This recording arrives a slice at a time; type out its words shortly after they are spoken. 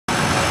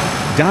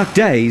Dark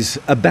days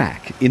are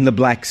back in the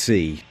Black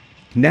Sea.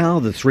 Now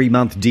the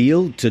 3-month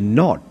deal to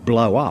not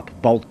blow up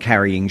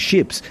bulk-carrying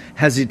ships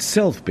has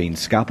itself been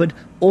scuppered.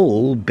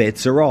 All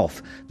bets are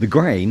off. The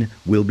grain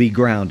will be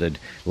grounded.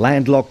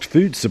 Landlocked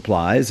food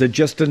supplies are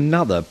just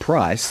another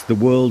price the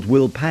world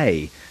will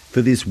pay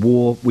for this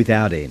war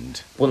without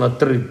end.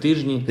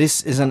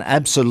 This is an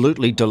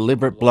absolutely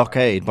deliberate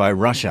blockade by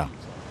Russia.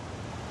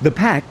 The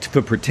pact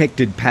for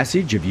protected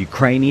passage of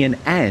Ukrainian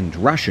and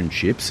Russian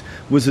ships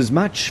was as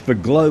much for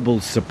global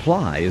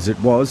supply as it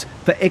was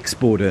for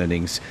export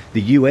earnings.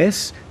 The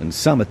US and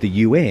some at the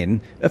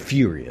UN are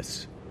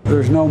furious.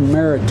 There's no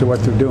merit to what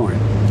they're doing.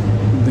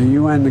 The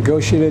UN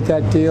negotiated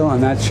that deal,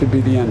 and that should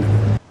be the end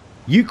of it.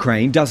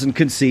 Ukraine doesn't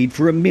concede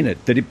for a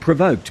minute that it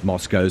provoked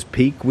Moscow's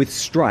peak with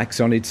strikes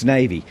on its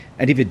navy.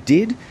 And if it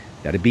did,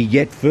 that'd be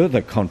yet further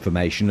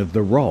confirmation of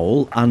the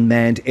role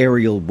unmanned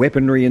aerial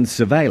weaponry and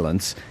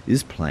surveillance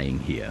is playing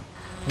here.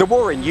 The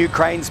war in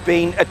Ukraine's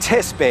been a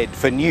testbed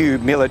for new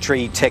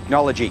military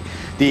technology.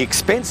 The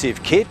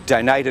expensive kit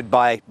donated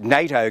by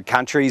NATO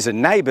countries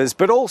and neighbours,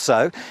 but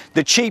also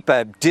the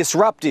cheaper,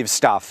 disruptive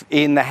stuff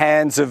in the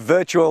hands of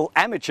virtual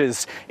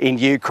amateurs in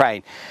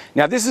Ukraine.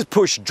 Now, this has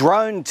pushed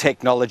drone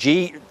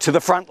technology to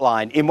the front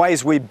line in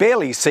ways we've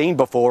barely seen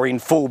before in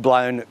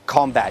full-blown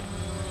combat.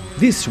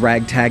 This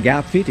ragtag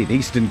outfit in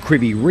eastern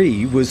Kryvyi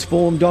Rih was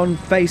formed on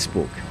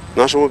Facebook.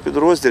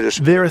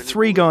 There are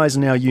 3 guys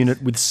in our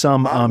unit with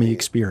some army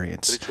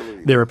experience.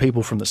 There are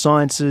people from the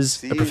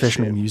sciences, a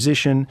professional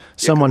musician,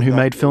 someone who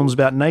made films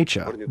about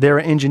nature. There are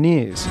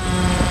engineers.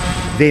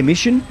 Their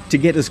mission? To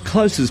get as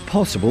close as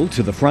possible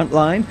to the front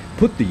line,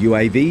 put the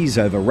UAVs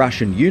over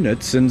Russian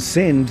units and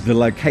send the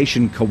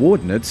location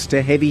coordinates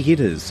to heavy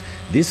hitters.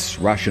 This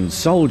Russian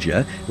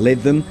soldier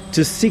led them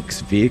to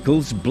 6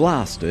 vehicles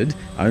blasted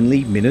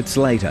only minutes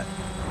later.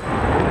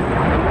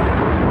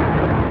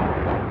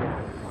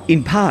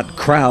 In part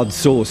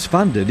crowdsource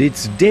funded,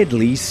 it's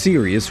deadly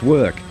serious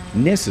work,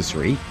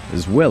 necessary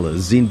as well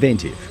as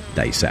inventive,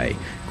 they say.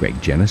 Greg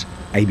Jennett,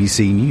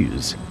 ABC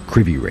News,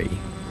 Kryvyi Rih.